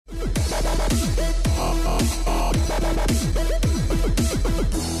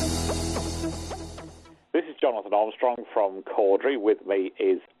Jonathan Armstrong from Cawdry. With me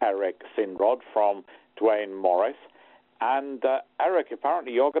is Eric Sinrod from Duane Morris. And Eric,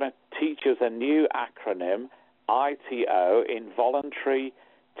 apparently you're going to teach us a new acronym, ITO, Involuntary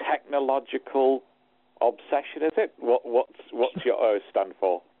Technological Obsession, is it? What's your O stand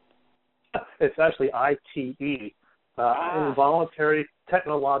for? It's actually ITE, Involuntary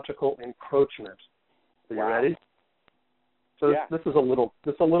Technological Encroachment. Are you ready? So yeah. This is a little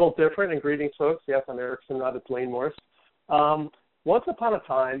different. And greetings, folks. Yes, I'm Eric Sinrod at Duane Morris. Once upon a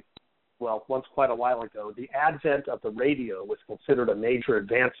time, once quite a while ago, the advent of the radio was considered a major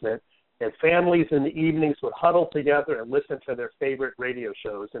advancement, and families in the evenings would huddle together and listen to their favorite radio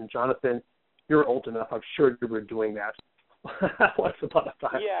shows. And Jonathan, you're old enough. I'm sure you were doing that once upon a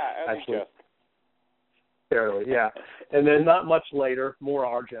time. Yeah, actually. Barely, yeah. And then not much later, more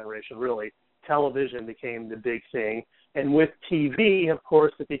our generation, really, television became the big thing. And with TV, of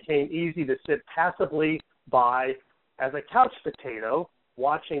course, it became easy to sit passively by as a couch potato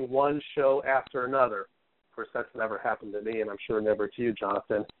watching one show after another. Of course, that's never happened to me, and I'm sure never to you,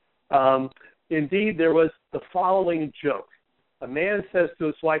 Jonathan. Indeed, there was the following joke. A man says to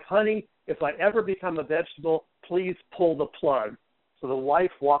his wife, "Honey, if I ever become a vegetable, please pull the plug." So the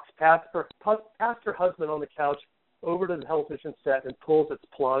wife walks past her husband on the couch over to the television set and pulls its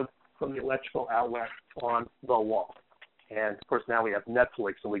plug from the electrical outlet on the wall. And, of course, now we have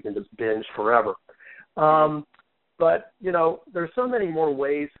Netflix and we can just binge forever. But, there's so many more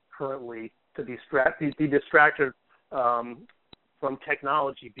ways currently to be distracted from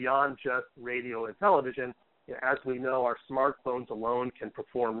technology beyond just radio and television. As we know, our smartphones alone can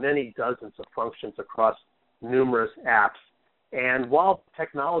perform many dozens of functions across numerous apps. And while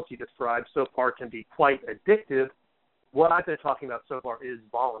technology described so far can be quite addictive, what I've been talking about so far is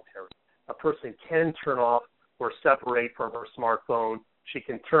voluntary. A person can turn off or separate from her smartphone. She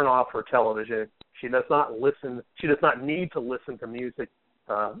can turn off her television. She does not need to listen to music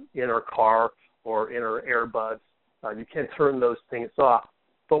in her car or in her earbuds. You can turn those things off.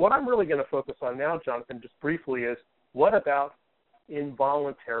 But what I'm really going to focus on now, Jonathan, just briefly, is what about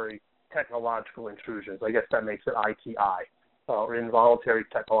involuntary technological intrusions? I guess that makes it ITI, or involuntary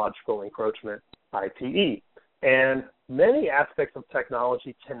technological encroachment, ITE. And many aspects of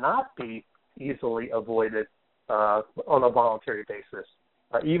technology cannot be easily avoided on a voluntary basis.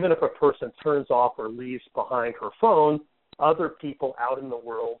 Even if a person turns off or leaves behind her phone, other people out in the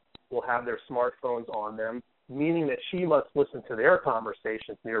world will have their smartphones on them, meaning that she must listen to their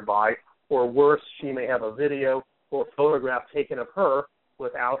conversations nearby, or worse, she may have a video or photograph taken of her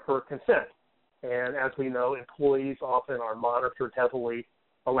without her consent. And as we know, employees often are monitored heavily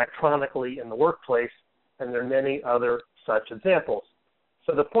electronically in the workplace, and there are many other such examples.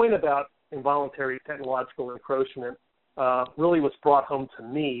 So the point about involuntary technological encroachment really was brought home to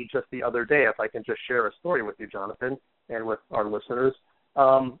me just the other day, if I can just share a story with you, Jonathan, and with our listeners.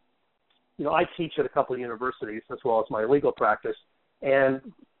 I teach at a couple of universities as well as my legal practice, and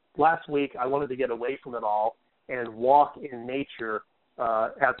last week I wanted to get away from it all and walk in nature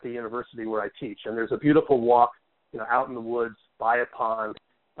at the university where I teach. And there's a beautiful walk, out in the woods by a pond,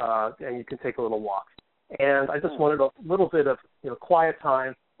 and you can take a little walk. And I just wanted a little bit of quiet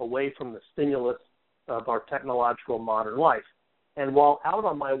time away from the stimulus of our technological modern life. And while out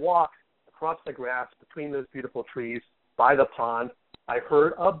on my walk across the grass between those beautiful trees by the pond, I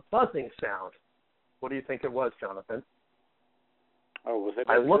heard a buzzing sound. What do you think it was, Jonathan? Oh, was it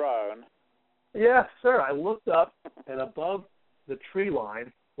a drone? Yes, sir. I looked up, and above the tree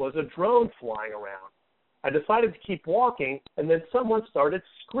line was a drone flying around. I decided to keep walking, and then someone started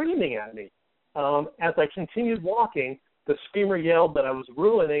screaming at me. As I continued walking, the screamer yelled that I was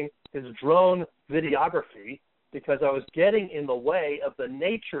ruining his drone videography because I was getting in the way of the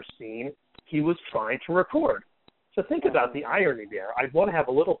nature scene he was trying to record. So think about the irony there. I want to have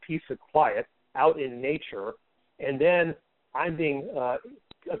a little piece of quiet out in nature, and then I'm being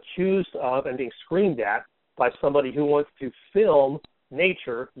accused of and being screamed at by somebody who wants to film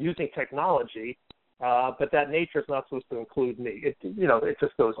nature using technology, but that nature is not supposed to include me. It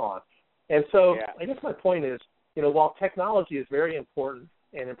just goes on. And so I guess my point is, while technology is very important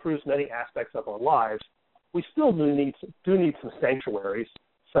and improves many aspects of our lives, we still do need some sanctuaries,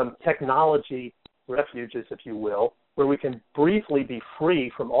 some technology refuges, if you will, where we can briefly be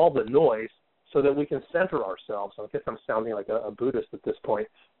free from all the noise so that we can center ourselves. I guess I'm sounding like a Buddhist at this point.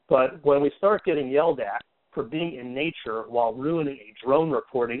 But when we start getting yelled at for being in nature while ruining a drone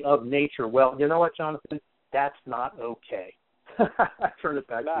recording of nature, well, you know what, Jonathan? That's not okay. I turn it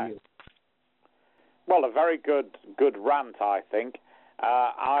back to you. Well, a very good rant, I think.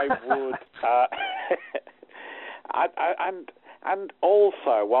 I would, and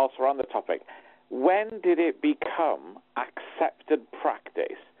also, whilst we're on the topic, when did it become accepted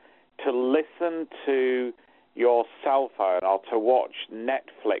practice to listen to your cell phone or to watch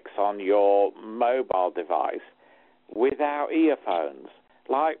Netflix on your mobile device without earphones?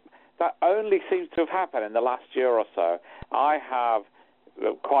 Like, that only seems to have happened in the last year or so. I have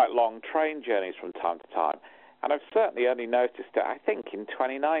quite long train journeys from time to time, and I've certainly only noticed it, I think, in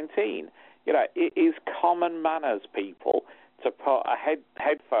 2019. You know, it is common manners, people, to put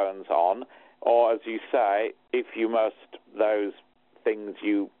headphones on, or, as you say, if you must, those things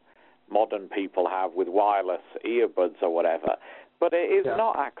you modern people have with wireless earbuds or whatever. But it is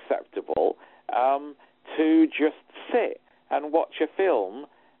not acceptable to just sit and watch a film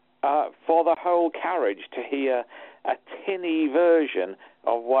for the whole carriage to hear a tinny version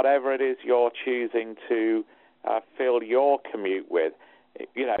of whatever it is you're choosing to fill your commute with.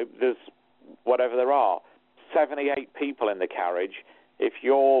 You know, there's whatever there are, 78 people in the carriage. If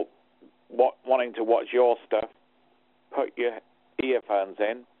you're wanting to watch your stuff, put your earphones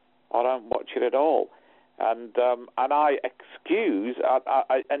in, or don't watch it at all. And I excuse,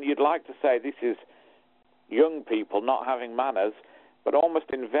 and you'd like to say this is young people not having manners, but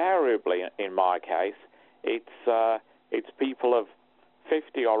almost invariably, in my case, it's people of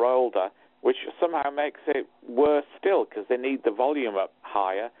 50 or older, which somehow makes it worse still because they need the volume up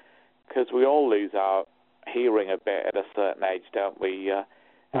higher, because we all lose our hearing a bit at a certain age, don't we,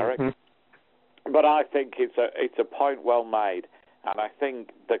 Eric? Mm-hmm. But I think it's a point well made, and I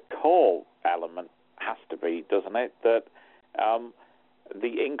think the core element has to be, doesn't it, that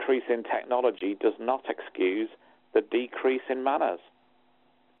the increase in technology does not excuse the decrease in manners.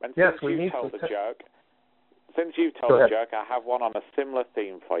 And yes, since you've told the joke, I have one on a similar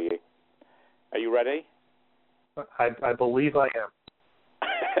theme for you. Are you ready? I believe I am.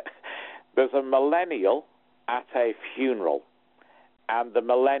 There's a millennial at a funeral, and the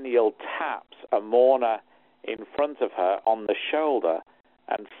millennial taps a mourner in front of her on the shoulder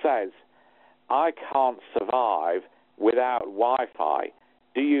and says, "I can't survive without Wi-Fi.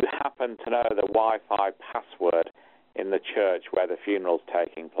 Do you happen to know the Wi-Fi password in the church where the funeral's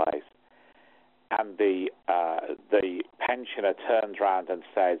taking place?" And the pensioner turns around and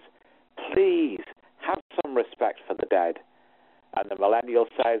says, "Please, have some respect for the dead." And the millennial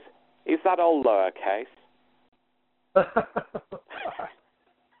says, "Is that all lowercase?" I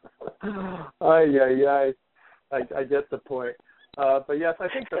get the point. But yes, I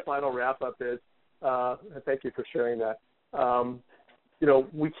think the final wrap-up is, thank you for sharing that. You know,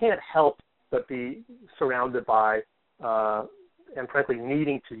 we can't help but be surrounded by, and frankly,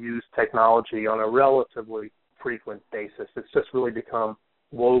 needing to use technology on a relatively frequent basis. It's just really become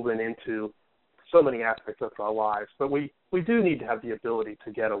woven into so many aspects of our lives. But we do need to have the ability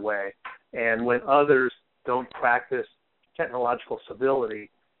to get away. And when others don't practice technological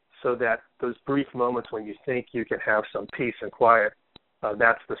civility, so that those brief moments when you think you can have some peace and quiet,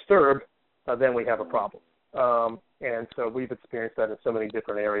 that's disturbed, then we have a problem. And so we've experienced that in so many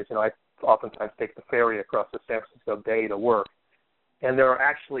different areas. You know, I oftentimes take the ferry across the San Francisco Bay to work, and there are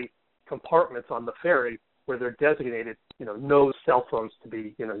actually compartments on the ferry where they're designated, you know, no cell phones to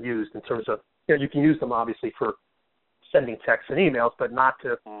be, you know, used in terms of, you know, you can use them obviously for sending texts and emails, but not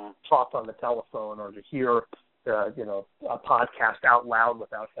to talk on the telephone or to hear, you know, a podcast out loud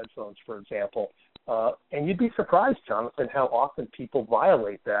without headphones, for example. And you'd be surprised, Jonathan, how often people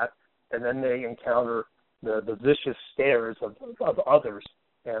violate that, and then they encounter the vicious stares of others,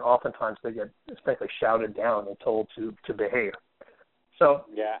 and oftentimes they get, frankly, shouted down and told to behave. So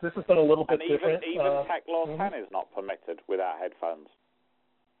this has been a little bit different. Even Tech Law 10 is not permitted without headphones.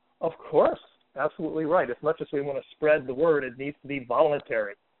 Of course. Absolutely right. As much as we want to spread the word, it needs to be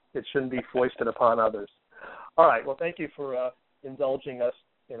voluntary. It shouldn't be foisted upon others. All right. Well, thank you for indulging us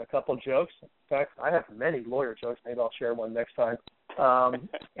in a couple jokes. In fact, I have many lawyer jokes. Maybe I'll share one next time.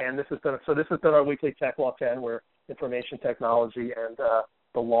 And this has been our weekly Tech Law 10, where information technology and the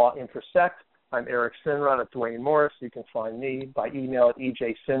law intersect. I'm Eric Sinrod at Duane Morris. You can find me by email at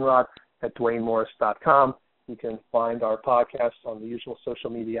ejsinrod@duanemorris.com. You can find our podcasts on the usual social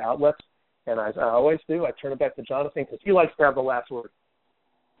media outlets. And as I always do, I turn it back to Jonathan because he likes to have the last word.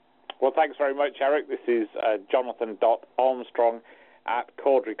 Well, thanks very much, Eric. This is Jonathan.Armstrong at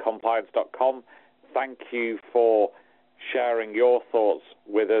CaudryCompliance.com. Thank you for sharing your thoughts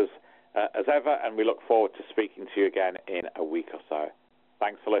with us as ever, and we look forward to speaking to you again in a week or so.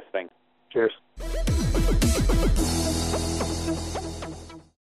 Thanks for listening. Cheers.